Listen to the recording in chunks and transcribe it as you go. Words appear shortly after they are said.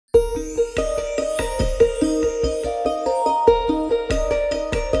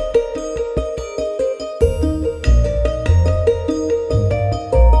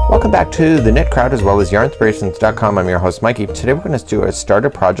Welcome back to the Knit Crowd as well as yarnspirations.com. I'm your host Mikey. Today we're going to do a starter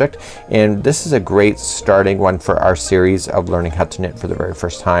project, and this is a great starting one for our series of learning how to knit for the very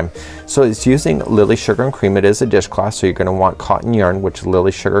first time. So it's using Lily Sugar and Cream. It is a dishcloth, so you're going to want cotton yarn, which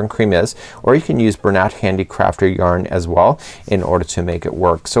Lily Sugar and Cream is, or you can use Bernat Handy Crafter yarn as well in order to make it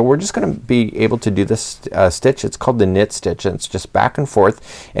work. So we're just going to be able to do this stitch. It's called the knit stitch, and it's just back and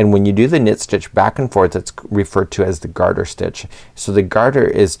forth, and when you do the knit stitch back and forth, it's referred to as the garter stitch. So the garter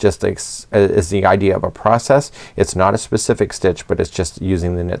is just like is the idea of a process. It's not a specific stitch, but it's just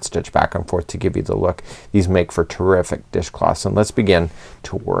using the knit stitch back and forth to give you the look. These make for terrific dishcloths, and let's begin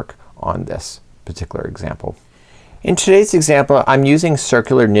to work on this particular example. In today's example I'm using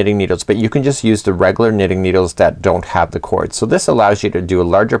circular knitting needles, but you can just use the regular knitting needles that don't have the cord. So this allows you to do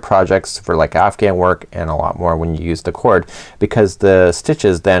larger projects for like Afghan work and a lot more when you use the cord, because the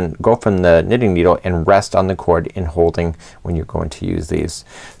stitches then go from the knitting needle and rest on the cord in holding when you're going to use these.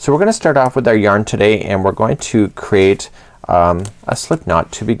 So we're going to start off with our yarn today, and we're going to create a slip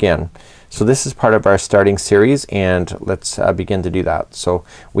knot to begin. So this is part of our starting series, and let's begin to do that. So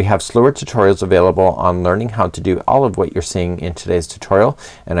we have slower tutorials available on learning how to do all of what you're seeing in today's tutorial,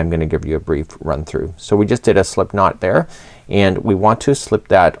 and I'm going to give you a brief run through. So we just did a slip knot there, and we want to slip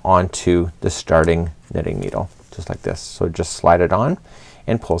that onto the starting knitting needle just like this. So just slide it on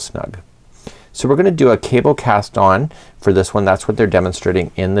and pull snug. So we're going to do a cable cast on for this one. That's what they're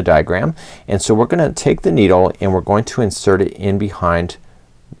demonstrating in the diagram. And so we're going to take the needle and we're going to insert it in behind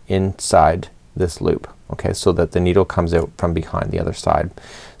inside this loop, okay, so that the needle comes out from behind the other side.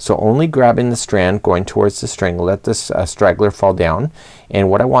 So only grabbing the strand, going towards the string, let this straggler fall down, and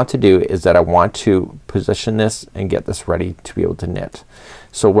what I want to do is that I want to position this and get this ready to be able to knit.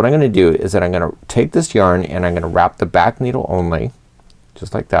 So what I'm gonna do is that I'm gonna take this yarn and I'm gonna wrap the back needle only,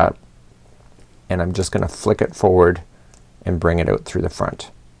 just like that, and I'm just gonna flick it forward and bring it out through the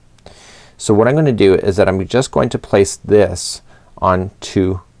front. So what I'm gonna do is that I'm just going to place this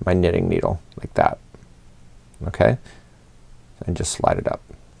onto my knitting needle like that, okay, and just slide it up.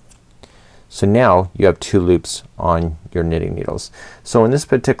 So now you have two loops on your knitting needles. So in this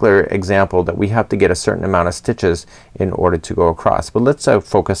particular example that we have to get a certain amount of stitches in order to go across, but let's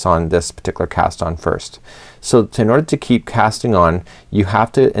focus on this particular cast on first. So in order to keep casting on, you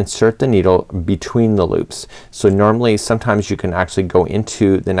have to insert the needle between the loops. So normally sometimes you can actually go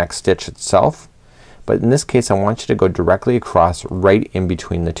into the next stitch itself, but in this case I want you to go directly across right in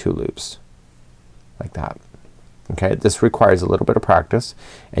between the two loops like that. Okay, this requires a little bit of practice,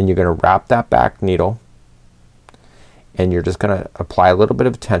 and you're gonna wrap that back needle and you're just gonna apply a little bit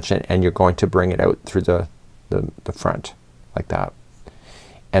of tension, and you're going to bring it out through the front like that,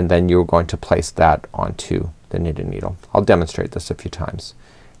 and then you're going to place that onto the knitting needle. I'll demonstrate this a few times,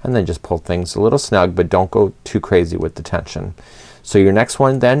 and then just pull things a little snug, but don't go too crazy with the tension. So your next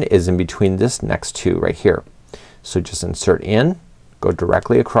one then is in between this next two right here. So just insert in, go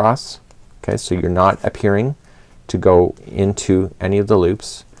directly across, okay, so you're not appearing to go into any of the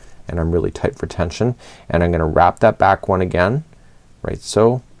loops, and I'm really tight for tension, and I'm gonna wrap that back one again, right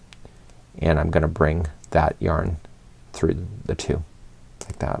so, and I'm gonna bring that yarn through the two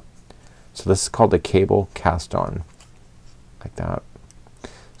like that. So this is called a cable cast on like that.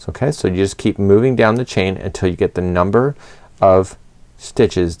 So okay, so you just keep moving down the chain until you get the number of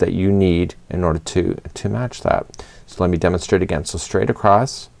stitches that you need in order to match that. So let me demonstrate again. So straight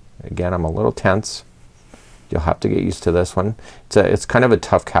across, again I'm a little tense. You'll have to get used to this one. It's kind of a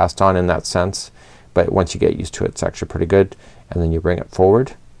tough cast on in that sense, but once you get used to it, it's actually pretty good. And then you bring it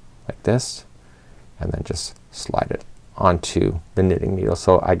forward like this, and then just slide it onto the knitting needle.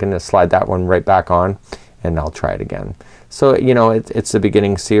 So I'm gonna slide that one right back on, and I'll try it again. So you know it's the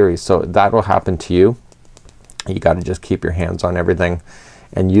beginning series, so that will happen to you. You gotta just keep your hands on everything,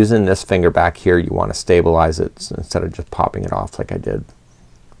 and using this finger back here you want to stabilize it instead of just popping it off like I did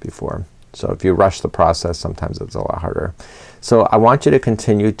before. So if you rush the process, sometimes it's a lot harder. So I want you to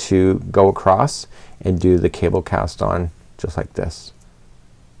continue to go across and do the cable cast on just like this,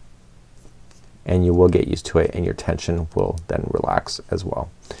 and you will get used to it, and your tension will then relax as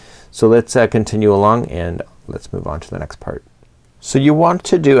well. So let's continue along, and let's move on to the next part. So you want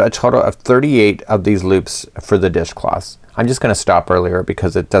to do a total of 38 of these loops for the dishcloths. I'm just gonna stop earlier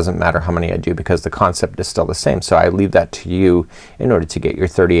because it doesn't matter how many I do, because the concept is still the same. So I leave that to you in order to get your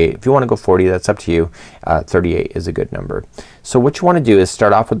 38. If you want to go 40, that's up to you. 38 is a good number. So what you want to do is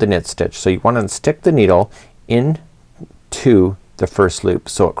start off with the knit stitch. So you want to stick the needle into the first loop.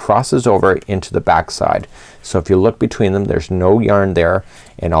 So it crosses over into the back side. So if you look between them, there's no yarn there,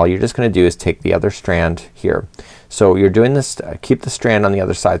 and all you're just gonna do is take the other strand here. So you're doing this, keep the strand on the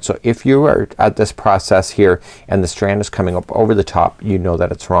other side. So if you are at this process here and the strand is coming up over the top, you know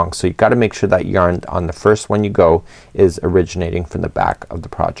that it's wrong. So you gotta make sure that yarn on the first one you go is originating from the back of the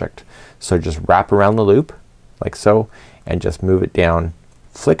project. So just wrap around the loop like so, and just move it down,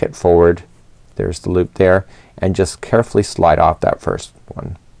 flick it forward, there's the loop there, and just carefully slide off that first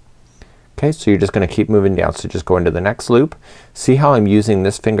one. Okay, so you're just gonna keep moving down. So just go into the next loop. See how I'm using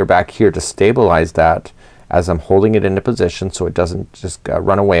this finger back here to stabilize that as I'm holding it into position so it doesn't just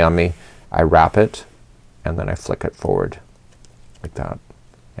run away on me. I wrap it and then I flick it forward like that,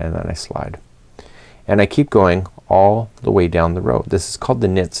 and then I slide, and I keep going all the way down the row. This is called the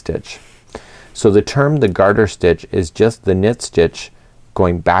knit stitch. So the term the garter stitch is just the knit stitch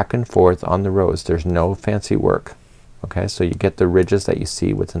going back and forth on the rows. There's no fancy work. Okay, so you get the ridges that you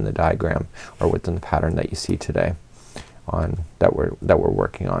see within the diagram or within the pattern that you see today on that we're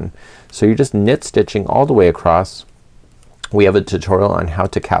working on. So you're just knit stitching all the way across. We have a tutorial on how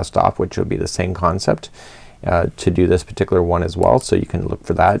to cast off, which will be the same concept to do this particular one as well. So you can look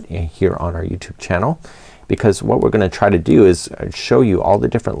for that here on our YouTube channel, because what we're gonna try to do is show you all the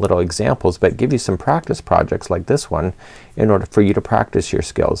different little examples, but give you some practice projects like this one in order for you to practice your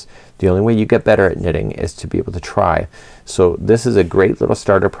skills. The only way you get better at knitting is to be able to try. So this is a great little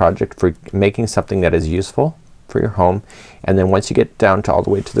starter project for making something that is useful for your home, and then once you get down to all the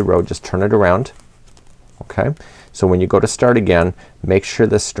way to the row, just turn it around. Okay, so when you go to start again, make sure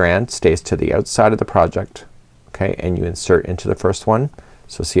the strand stays to the outside of the project. Okay, and you insert into the first one.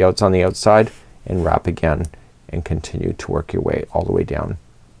 So see how it's on the outside, and wrap again and continue to work your way all the way down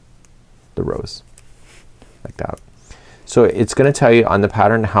the rows like that. So it's gonna tell you on the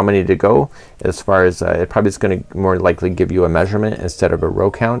pattern how many to go, as far as it probably is gonna more likely give you a measurement instead of a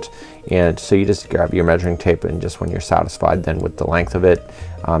row count, and so you just grab your measuring tape and just when you're satisfied then with the length of it.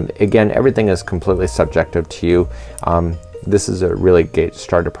 Again, everything is completely subjective to you. This is a really great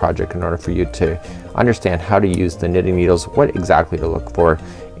starter project in order for you to understand how to use the knitting needles, what exactly to look for,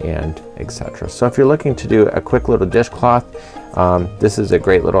 and etc. So if you're looking to do a quick little dishcloth, this is a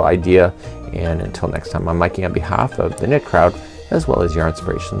great little idea. And until next time, I'm Mikey on behalf of the Knit Crowd as well as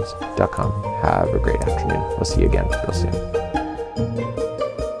yarnspirations.com. Have a great afternoon. We'll see you again real soon.